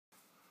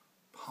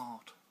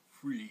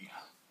3.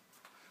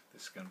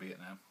 This is going to be it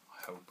now,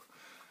 I hope.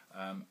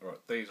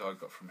 Right, these I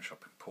got from a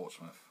shop in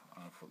Portsmouth,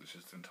 and I thought this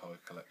is the entire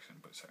collection,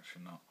 but it's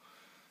actually not.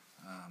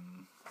 I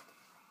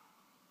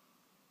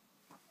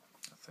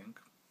think.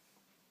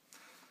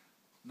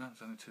 No,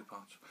 it's only 2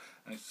 parts.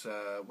 And it's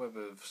Web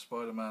of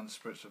Spider-Man,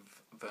 Spirits of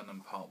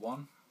Venom Part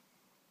 1.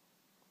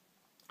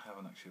 I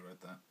haven't actually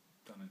read that,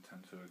 don't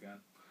intend to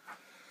again.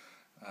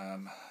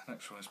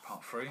 Next one is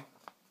Part 3.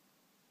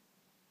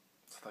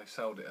 So they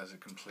sold it as a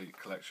complete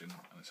collection,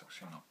 and it's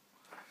actually not.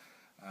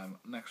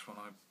 Next one,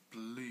 I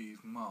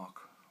believe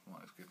Mark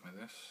might have given me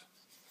this.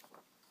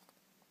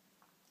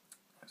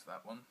 It's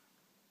that one.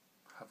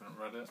 Haven't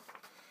read it.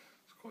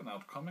 It's quite an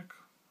old comic.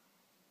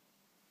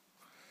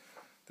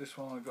 This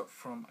one I got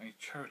from a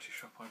charity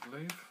shop, I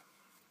believe,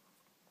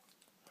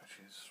 which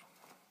is,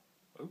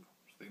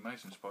 it's The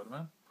Amazing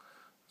Spider-Man.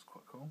 That's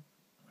quite cool.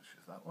 Which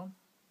is that one.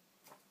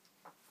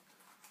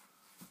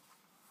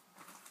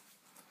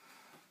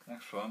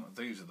 Next one,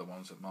 these are the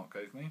ones that Mark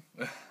gave me.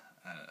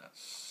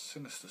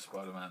 Sinister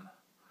Spider-Man.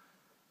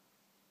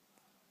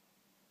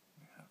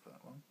 We have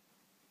that one.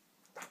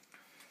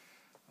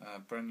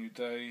 Brand New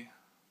Day.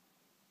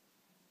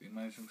 The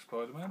Amazing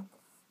Spider-Man.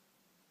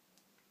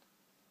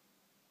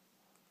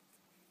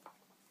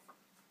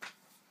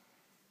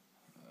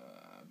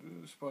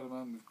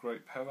 Spider-Man with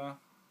Great Power.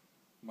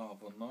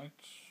 Marvel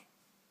Knights.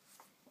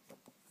 That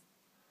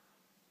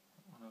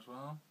one as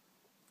well.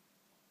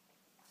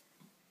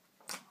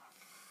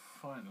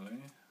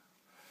 Finally,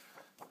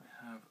 we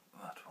have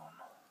that one.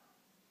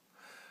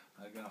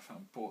 Again, I think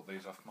I bought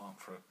these off Mark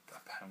for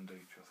a pound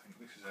each. I think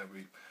this is how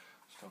we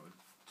started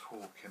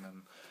talking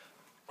and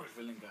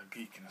revealing our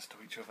geekiness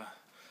to each other.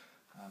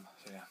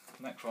 So yeah,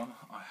 next one.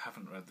 I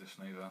haven't read this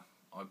neither.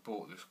 I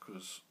bought this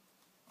because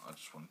I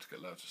just wanted to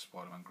get loads of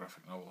Spider-Man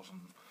graphic novels,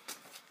 and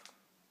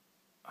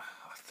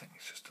I think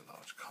it's just a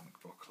large comic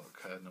book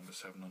like number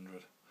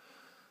 700.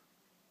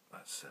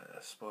 That's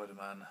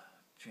Spider-Man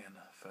Gen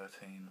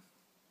 13.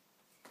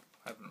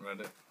 I haven't read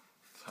it,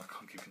 so I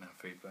can't give you no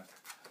feedback.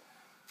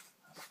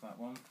 That's that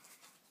one.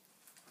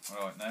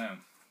 Right, now,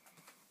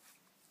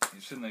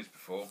 you've seen these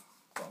before,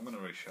 but I'm going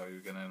to re-show you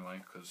again anyway,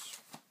 because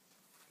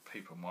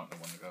people might not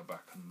want to go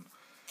back and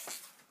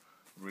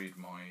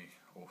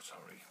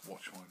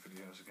watch my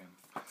videos again.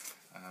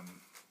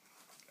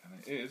 And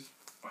it is,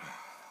 I'm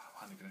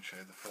only going to show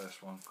you the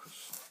first one,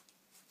 because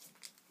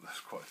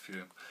there's quite a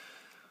few.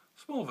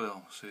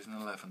 Smallville, Season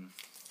 11.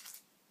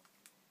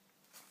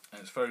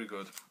 And it's very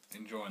good,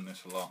 enjoying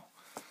this a lot.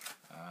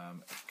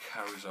 It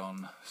carries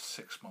on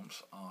 6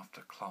 months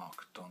after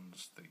Clark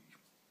dons the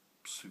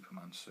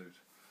Superman suit.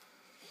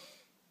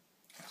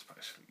 It's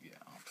basically,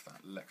 after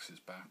that Lex is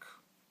back.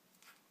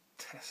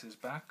 Tess is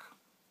back.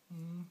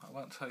 I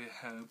won't tell you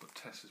how, but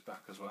Tess is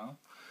back as well.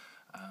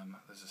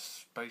 There's a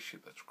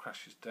spaceship that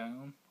crashes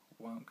down.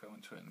 Won't go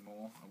into it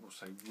anymore. I will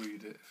say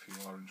read it if you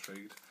are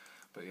intrigued.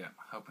 But yeah,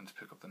 hoping to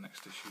pick up the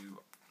next issue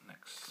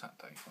next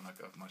Saturday when I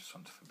go with my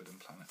son to Forbidden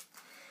Planet.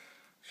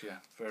 So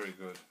yeah, very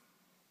good.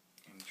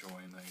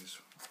 Enjoying these.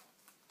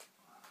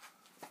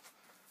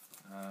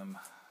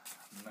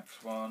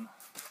 Next one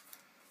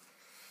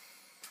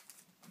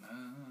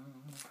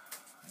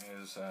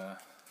is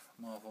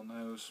Marvel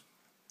Knows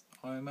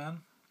Iron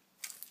Man.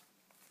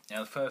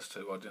 Yeah, the first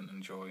two I didn't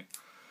enjoy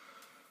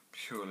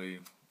purely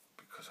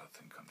because I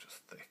think I'm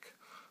just thick.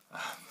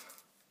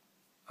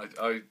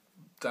 I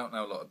don't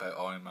know a lot about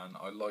Iron Man.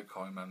 I like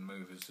Iron Man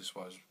movies, this is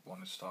why I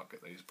wanted to start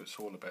get these, but it's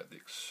all about the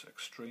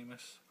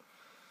extremists.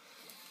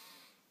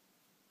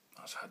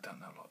 I don't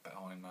know a lot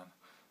about Iron Man,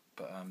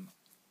 but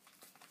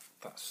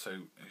that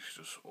suit is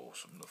just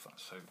awesome, love that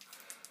suit.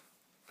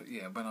 But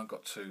yeah, when I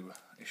got to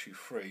issue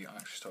 3, I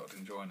actually started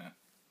enjoying it.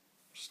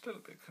 Still a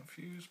bit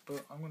confused,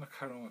 but I'm going to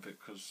carry on with it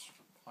because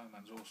Iron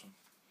Man's awesome.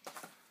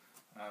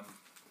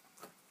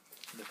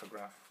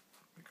 Lithograph,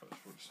 because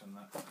what's in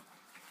that.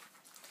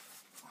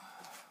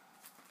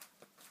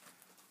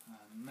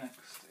 And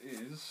next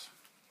is,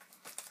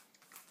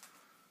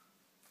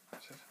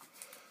 that's it.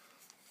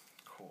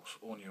 Of course,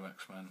 all new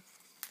X-Men.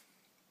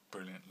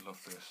 Brilliant,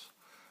 love this.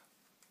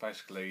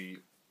 Basically,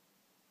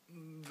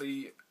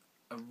 the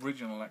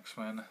original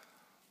X-Men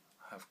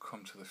have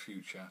come to the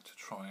future to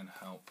try and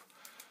help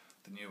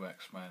the new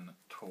X-Men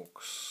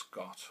talk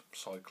Scott,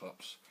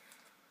 Cyclops,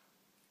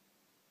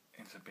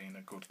 into being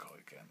a good guy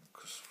again.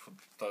 Because for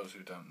those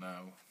who don't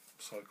know,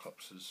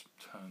 Cyclops has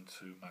turned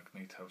to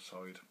Magneto's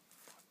side.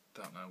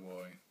 Don't know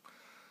why.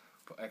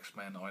 But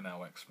X-Men, I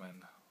know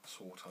X-Men,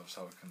 sort of,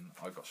 so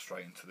I got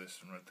straight into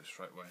this and read this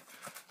straight away.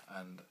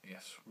 And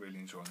yes, really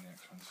enjoying the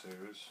X-Men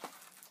series.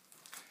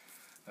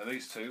 Now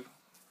these two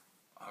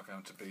are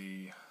going to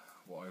be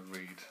what I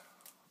read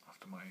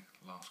after my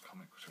last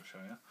comic, which I'll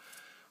show you,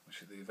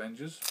 which is the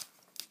Avengers.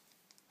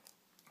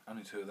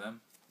 Only 2 of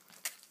them.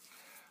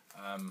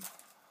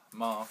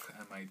 Mark,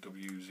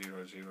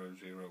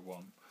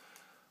 MAW0001,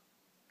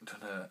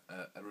 done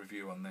a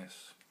review on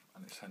this,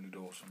 and it sounded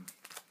awesome,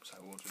 so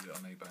I ordered it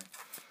on eBay.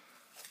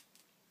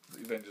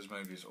 The Avengers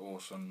movie is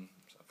awesome,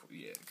 so I thought,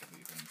 yeah, get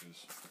the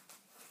Avengers.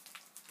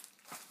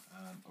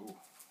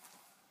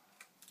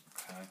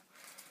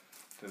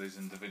 do these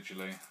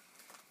individually.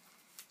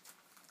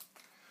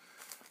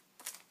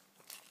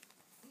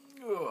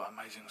 Oh,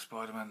 Amazing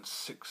Spider-Man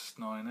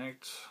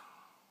 698,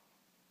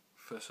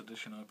 first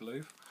edition I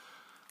believe.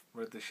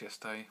 Read this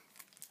yesterday.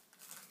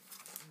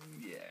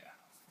 Yeah,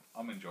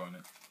 I'm enjoying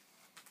it.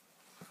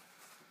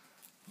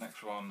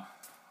 Next one,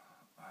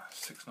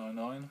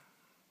 699.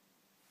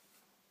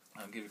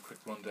 I'll give you a quick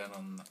rundown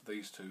on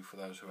these two for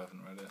those who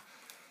haven't read it.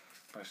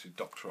 Basically,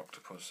 Dr.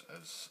 Octopus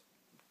has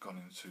gone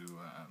into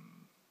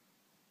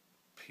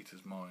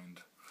Peter's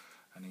mind,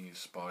 and he is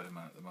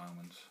Spider-Man at the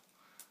moment.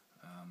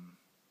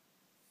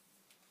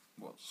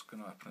 What's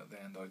going to happen at the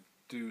end I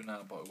do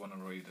know, but I want to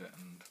read it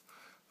and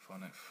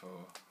find out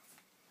for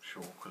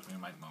sure, because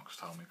my mate Mark's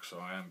told me, because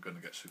I am going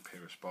to get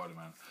Superior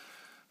Spider-Man.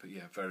 But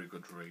yeah, very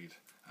good read.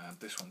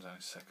 This one's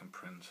only second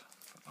print,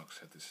 but like I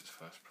said, this is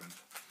first print.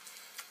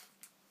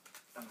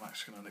 And I'm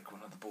actually going to nick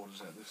one of the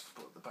borders out of this to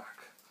put at the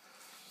back.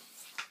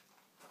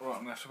 Right,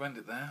 I'm going to have to end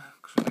it there,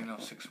 because we've been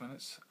on 6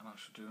 minutes, and I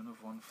should do another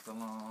one for the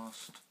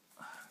last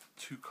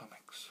 2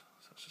 comics.